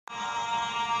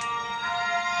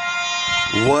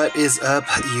What is up,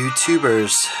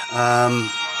 YouTubers? I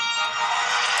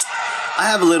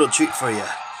have a little treat for you.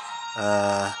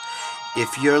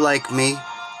 If you're like me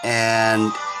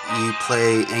and you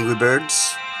play Angry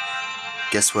Birds,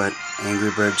 guess what?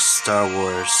 Angry Birds Star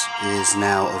Wars is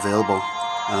now available.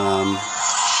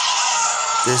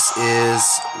 This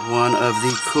is one of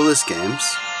the coolest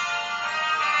games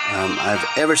I've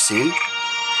ever seen.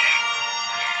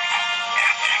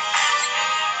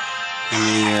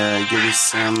 Let me give you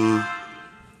some.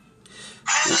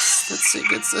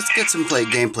 Let's get some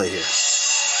gameplay here.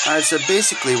 Alright, so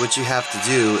basically what you have to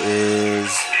do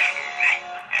is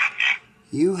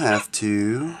you have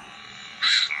to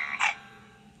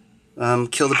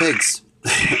kill the pigs.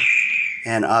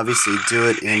 And obviously do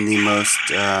it in the most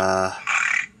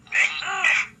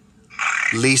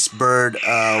least bird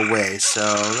way.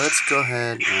 So let's go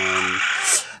ahead and...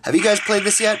 Have you guys played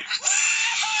this yet?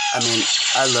 I mean,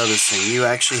 I love this thing. You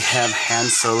actually have Han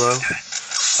Solo,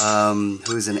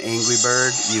 who's an angry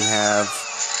bird. You have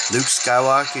Luke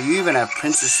Skywalker. You even have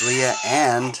Princess Leia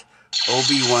and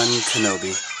Obi-Wan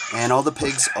Kenobi. And all the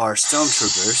pigs are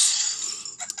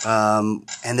stormtroopers.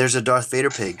 And there's a Darth Vader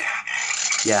pig.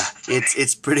 Yeah,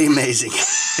 it's pretty amazing.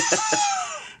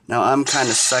 Now I'm kind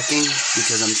of sucking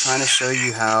because I'm trying to show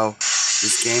you how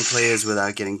this gameplay is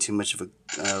without getting too much of a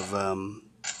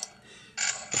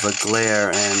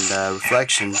glare and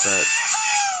reflection, but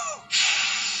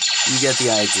you get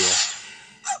the idea.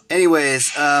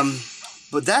 Anyways,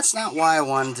 but that's not why I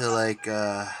wanted to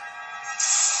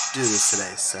do this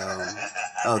today. So,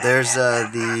 oh, there is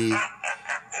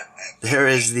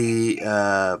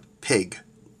the pig,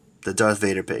 the Darth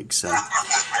Vader pig. So,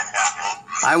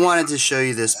 I wanted to show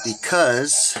you this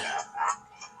because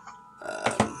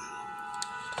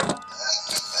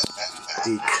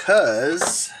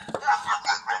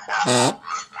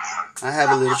I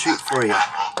have a little treat for you,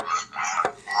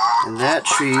 and that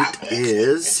treat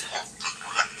is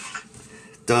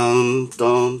dum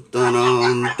dum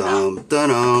dum dum dum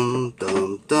dum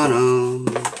dum dum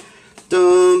dum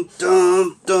dum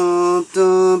dum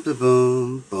dum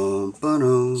bum bum bum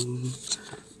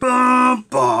bum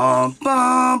bum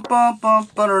bum bum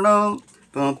bum bum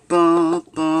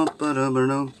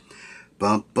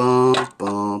bum bum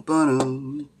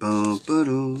bum bum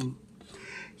bum.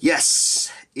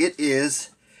 Yes, it is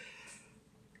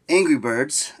Angry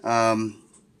Birds,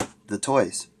 the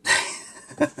toys.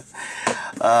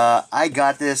 I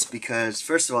got this because,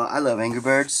 first of all, I love Angry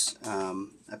Birds. I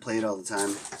play it all the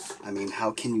time. I mean, how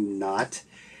can you not?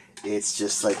 It's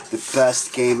just like the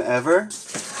best game ever.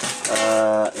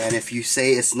 And if you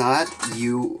say it's not,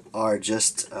 you are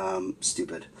just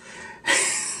stupid.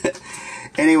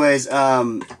 Anyways,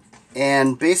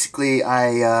 and basically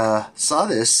I saw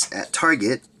this at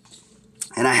Target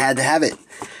and I had to have it,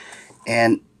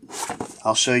 and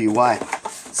I'll show you why.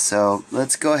 So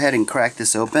let's go ahead and crack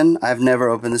this open. I've never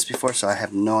opened this before, so I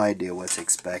have no idea what to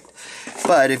expect,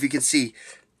 but if you can see,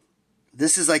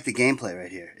 this is like the gameplay right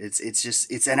here.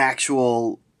 It's an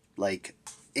actual like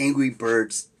Angry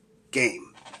Birds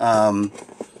game. I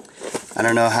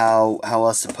don't know how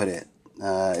else to put it.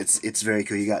 It's very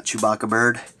cool. You got Chewbacca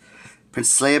bird,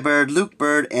 Princess Leia bird, Luke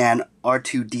bird, and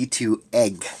R2-D2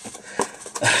 egg.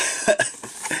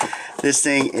 This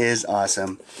thing is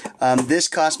awesome. This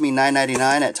cost me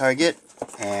 $9.99 at Target,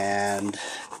 and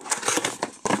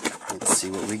let's see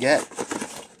what we get.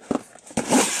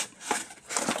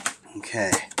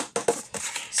 Okay,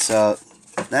 so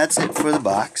that's it for the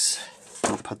box.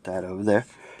 I'll put that over there.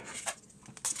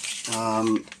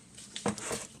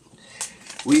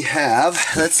 We have,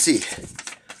 let's see,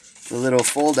 the little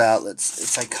fold out.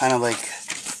 It's like kind of like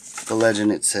the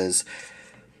legend. It says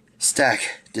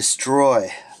stack,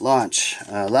 destroy, launch,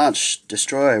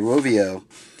 destroy, Rovio.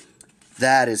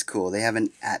 That is cool. They have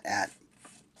an at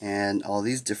and all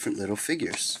these different little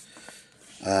figures.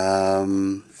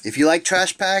 If you like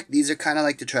trash pack, these are kind of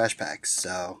like the trash packs,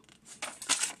 so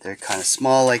they're kind of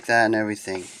small like that and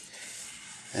everything.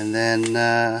 And then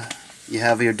you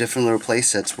have your different little play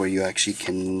sets where you actually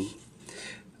can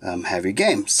have your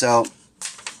game. So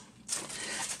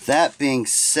that being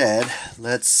said,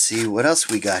 let's see what else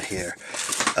we got here.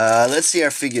 Let's see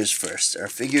our figures first. Our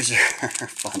figures are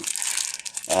fun.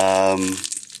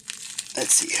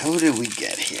 Let's see, who did we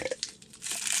get here?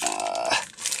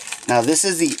 Now this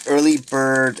is the early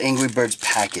bird Angry Birds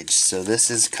package, so this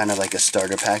is kind of like a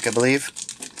starter pack, I believe.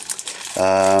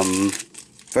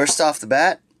 First off the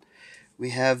bat,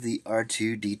 we have the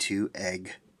R2-D2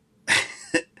 egg.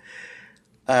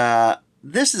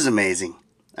 This is amazing.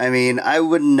 I mean, I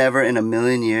would never in a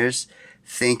million years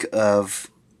think of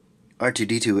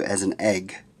R2-D2 as an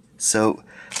egg, so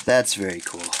that's very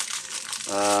cool.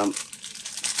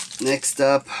 Next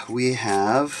up, we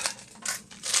have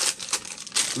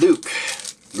Luke.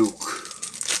 Luke,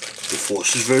 the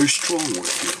force is very strong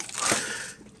with you.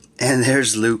 And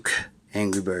there's Luke,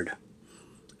 Angry Bird.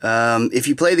 If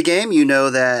you play the game, you know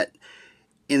that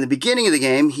in the beginning of the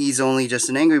game, he's only just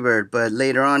an Angry Bird, but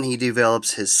later on he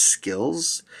develops his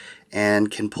skills and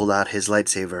can pull out his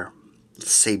lightsaber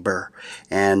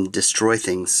and destroy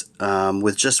things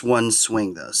with just one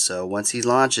swing, though. So once he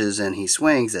launches and he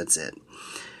swings, that's it.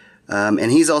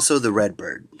 And he's also the Red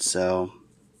Bird. So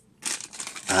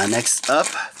next up,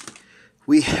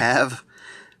 we have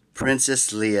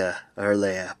Princess Leia,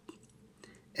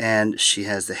 and she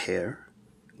has the hair,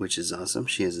 which is awesome.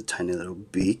 She has a tiny little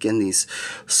beak and these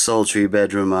sultry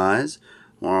bedroom eyes.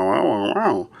 Wow, wow, wow,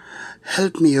 wow.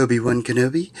 Help me, Obi-Wan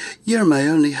Kenobi. You're my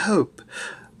only hope.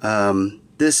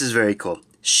 This is very cool.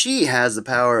 She has the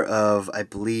power of, I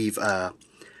believe,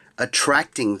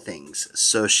 attracting things.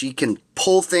 So she can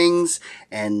pull things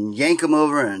and yank them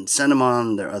over and send them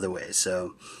on their other way.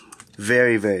 So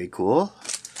very, very cool.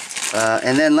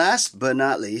 And then last but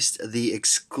not least, the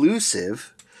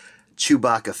exclusive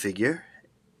Chewbacca figure.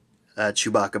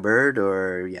 Chewbacca Bird,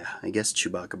 or yeah, I guess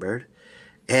Chewbacca Bird.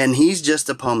 And he's just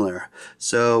a pummeler.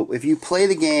 So if you play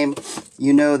the game,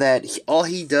 you know that all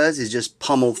he does is just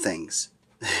pummel things.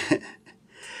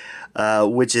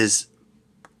 Which is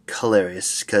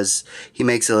hilarious, because he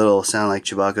makes a little sound like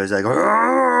Chewbacca. He's like,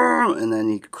 and then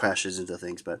he crashes into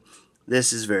things. But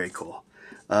this is very cool.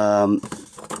 So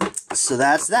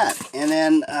that's that. And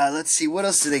then let's see, what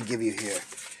else do they give you here?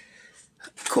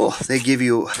 Cool. They give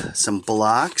you some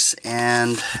blocks,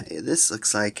 and this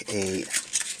looks like a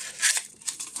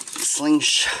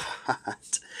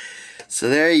slingshot. So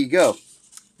there you go.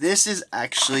 This is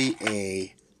actually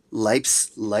a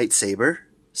lightsaber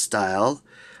style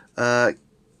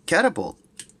catapult,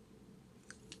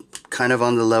 kind of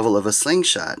on the level of a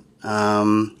slingshot,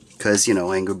 because you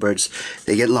know, Angry Birds,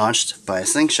 they get launched by a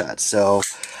slingshot. So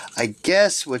I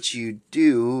guess what you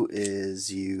do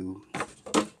is you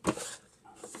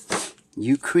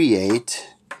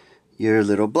create your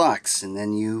little blocks, and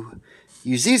then you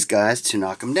use these guys to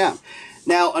knock them down.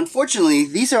 Now, unfortunately,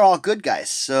 these are all good guys,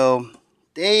 so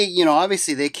they, you know,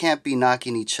 obviously they can't be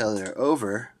knocking each other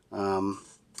over.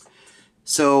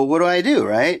 So what do,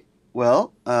 right?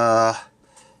 Well, I'll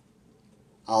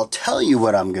tell you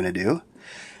what I'm gonna do.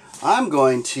 I'm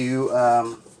going to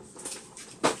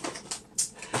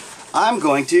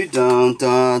dun dun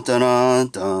dun dun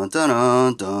dun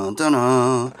dun dun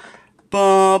dun.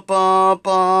 Bum bum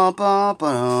bum bum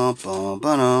bum bum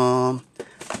bum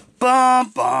bum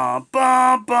bum bum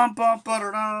bum bum bum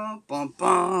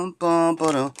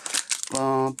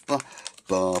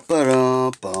bum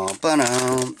bum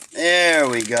bum. There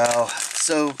we go.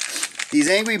 So these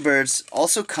Angry Birds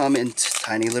also come in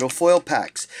tiny little foil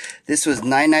packs. This was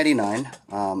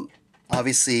 $9.99.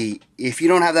 Obviously, if you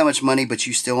don't have that much money but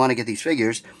you still want to get these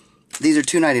figures, these are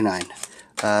 $2.99.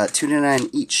 $2.99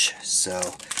 each. So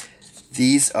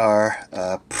these are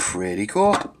pretty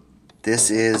cool.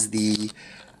 This is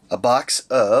a box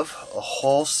of a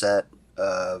whole set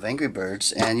of Angry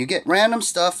Birds, and you get random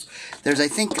stuff. There's, I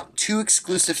think, 2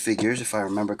 exclusive figures, if I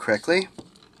remember correctly.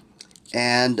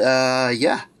 And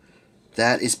yeah,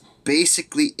 that is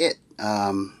basically it.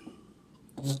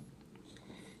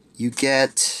 You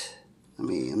get,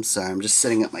 I'm sorry, I'm just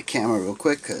setting up my camera real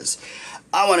quick because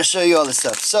I want to show you all this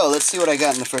stuff. So let's see what I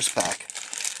got in the first pack.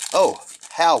 Oh,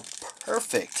 how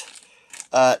perfect.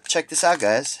 Check this out,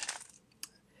 guys.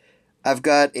 I've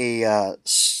got a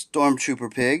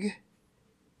Stormtrooper pig,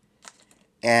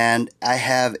 and I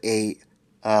have a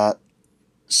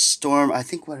storm, I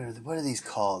think, what are these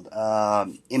called?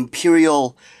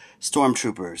 Imperial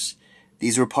Stormtroopers.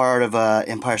 These were part of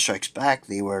Empire Strikes Back.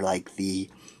 They were like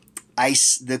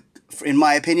in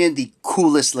my opinion, the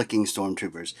coolest looking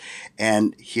Stormtroopers.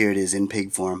 And here it is in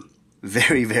pig form.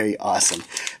 Very, very awesome.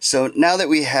 So now that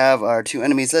we have our 2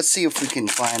 enemies, let's see if we can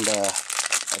find a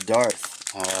Darth.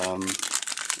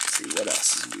 Let's see, what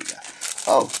else do we got?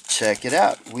 Oh, check it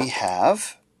out. We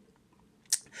have,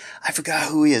 I forgot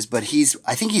who he is, but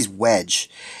I think he's Wedge.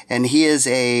 And he is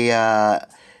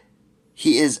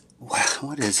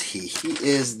what is he? He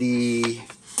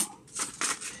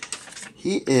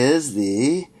is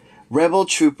the Rebel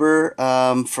Trooper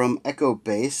from Echo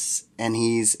Base, and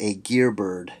he's a Gear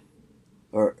Bird.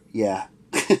 Or, yeah.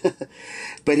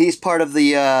 But he's part of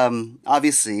the,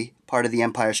 obviously, part of the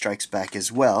Empire Strikes Back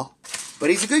as well. But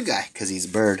he's a good guy, because he's a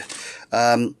bird.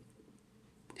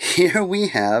 Here we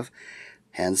have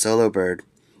Han Solo Bird.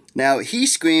 Now, he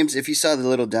screams, if you saw the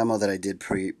little demo that I did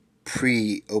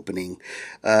pre-opening.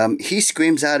 He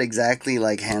screams out exactly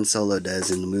like Han Solo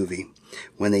does in the movie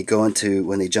when they jump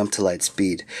to light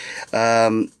speed.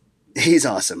 He's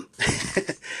awesome.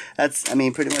 That's, I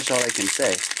mean, pretty much all I can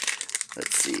say.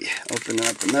 Let's see. Open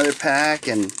up another pack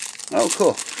and oh,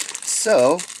 cool.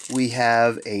 So we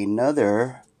have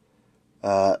another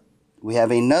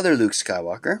Luke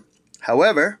Skywalker.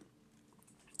 However,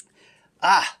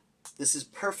 this is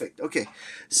perfect. Okay,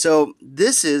 so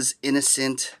this is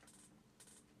innocent,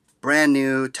 brand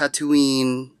new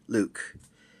Tatooine Luke.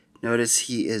 Notice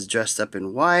he is dressed up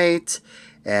in white,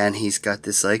 and he's got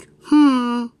this like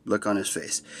look on his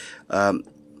face.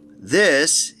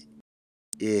 This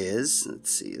is,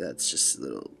 let's see, that's just a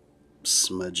little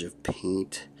smudge of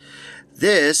paint.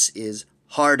 This is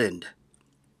hardened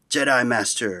Jedi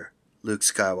Master Luke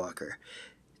Skywalker.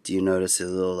 Do you notice his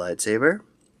little lightsaber?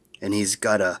 And he's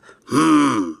got a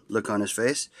look on his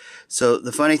face. So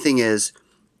the funny thing is,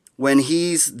 when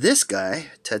he's this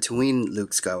guy, Tatooine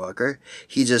Luke Skywalker,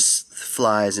 he just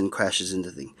flies and crashes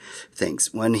into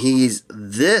things. When he's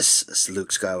this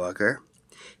Luke Skywalker,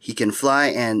 he can fly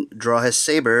and draw his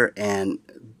saber and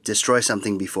destroy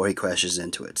something before he crashes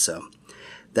into it. So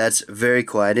that's very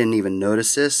cool. I didn't even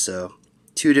notice this. So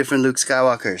 2 different Luke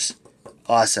Skywalkers.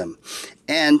 Awesome.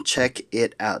 And check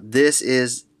it out. This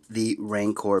is the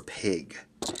Rancor pig.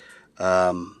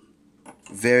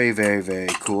 Very, very, very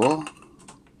cool.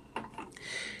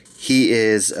 He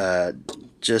is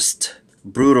just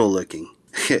brutal looking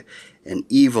and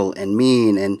evil and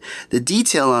mean, and the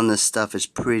detail on this stuff is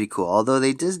pretty cool, although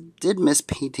they did miss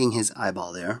painting his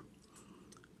eyeball there.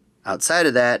 Outside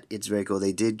of that, it's very cool.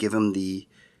 They did give him the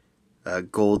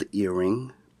gold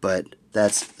earring, but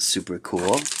that's super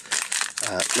cool.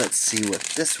 Let's see what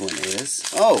this one is.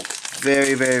 Oh,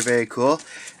 very, very, very cool.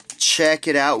 Check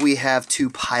it out. We have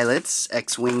 2 pilots,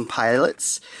 X-Wing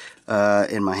pilots,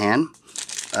 in my hand.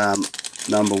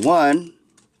 Number 1,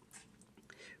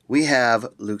 we have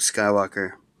Luke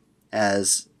Skywalker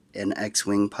as an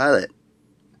X-Wing pilot.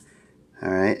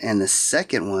 Alright, and the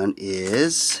second one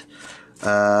is,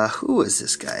 who is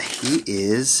this guy? He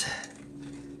is,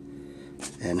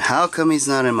 and how come he's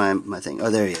not in my thing? Oh,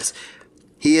 there he is.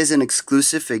 He is an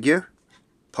exclusive figure,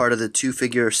 part of the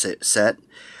 2-figure set,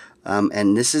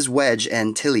 and this is Wedge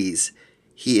Antilles.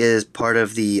 He is part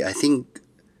of the, I think,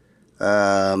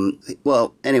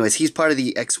 well, anyways, he's part of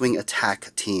the X-Wing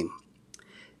attack team.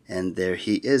 And there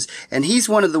he is. And he's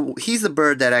he's the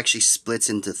bird that actually splits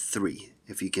into 3.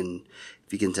 If you can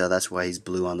tell, that's why he's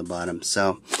blue on the bottom.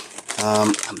 So,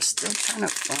 I'm still trying to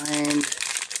find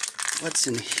what's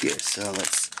in here. So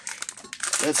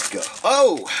let's go.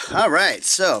 Oh, all right.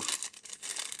 So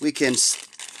we can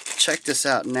check this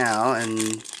out now,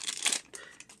 and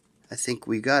I think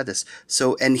we got this.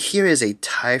 So, and here is a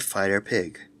TIE Fighter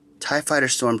pig. TIE Fighter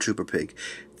Stormtrooper pig.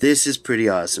 This is pretty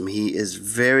awesome. He is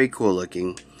very cool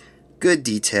looking. Good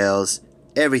details.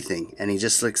 Everything. And he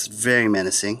just looks very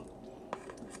menacing.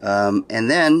 And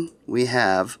then we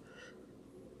have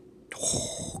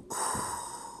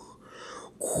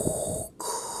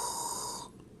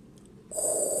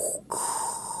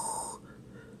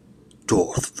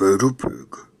Darth Vader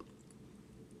pig.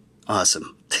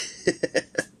 Awesome.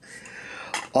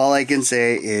 All I can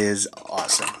say is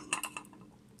awesome.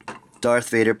 Darth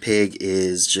Vader pig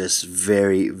is just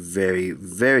very, very,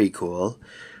 very cool.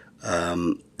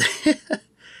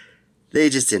 They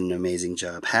just did an amazing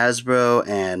job. Hasbro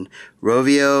and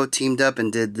Rovio teamed up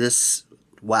and did this.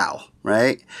 Wow,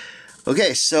 right?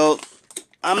 Okay, so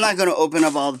I'm not going to open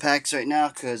up all the packs right now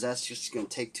because that's just going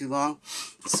to take too long.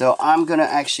 So I'm going to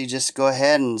actually just go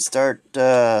ahead and start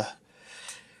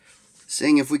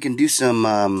seeing if we can do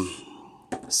some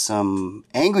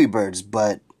Angry Birds,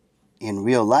 but in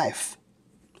real life.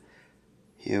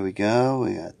 Here we go.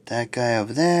 We got that guy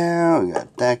over there. We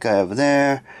got that guy over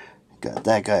there. We got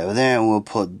that guy over there, and we'll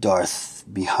put Darth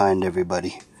behind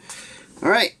everybody. All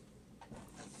right.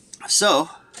 So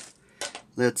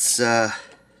let's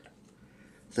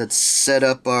set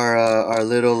up our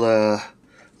little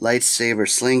lightsaber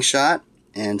slingshot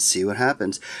and see what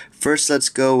happens. First, let's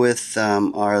go with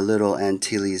our little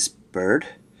Antilles bird.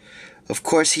 Of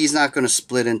course, he's not going to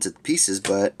split into pieces,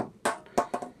 but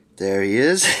there he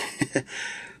is.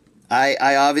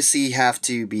 I obviously have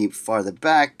to be farther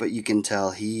back, but you can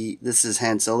tell this is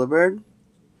Han Solo bird.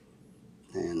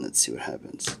 And let's see what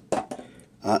happens.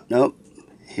 Nope.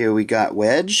 Here we got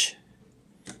Wedge.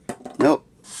 Nope.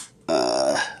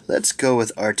 Let's go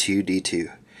with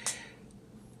R2-D2.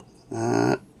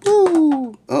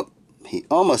 Oh, he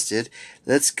almost did.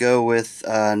 Let's go with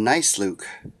Nice Luke.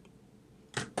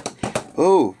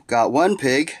 Oh, got one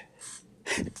pig.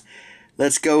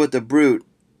 Let's go with the Brute.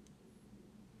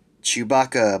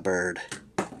 Chewbacca bird.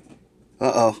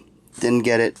 Uh-oh, didn't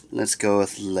get it. Let's go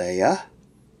with Leia.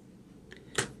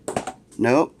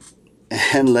 Nope.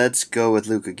 And let's go with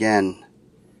Luke again.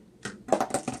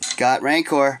 Got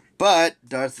Rancor, but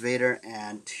Darth Vader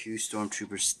and 2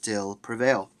 Stormtroopers still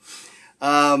prevail.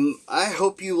 I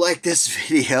hope you liked this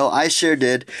video. I sure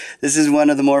did. This is one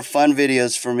of the more fun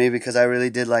videos for me because I really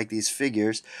did like these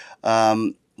figures.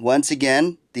 Once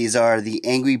again, these are the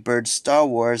Angry Birds Star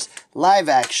Wars live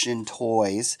action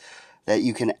toys that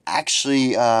you can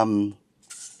actually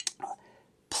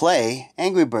play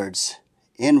Angry Birds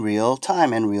in real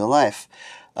time, in real life.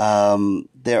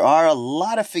 There are a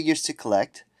lot of figures to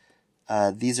collect.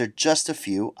 These are just a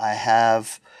few. I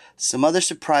have some other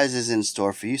surprises in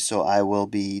store for you, so I will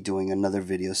be doing another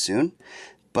video soon.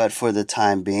 But for the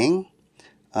time being,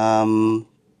 I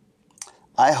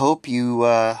hope you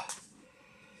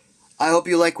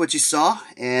like what you saw,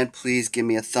 and please give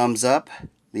me a thumbs up.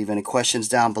 Leave any questions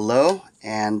down below,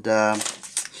 and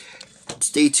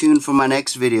stay tuned for my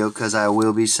next video because I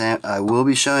will be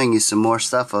showing you some more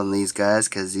stuff on these guys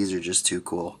because these are just too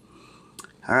cool.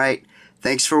 All right,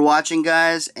 thanks for watching,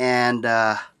 guys, and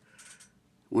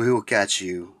we will catch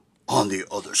you on the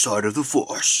other side of the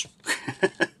Force.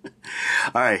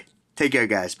 All right, take care,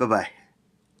 guys. Bye-bye.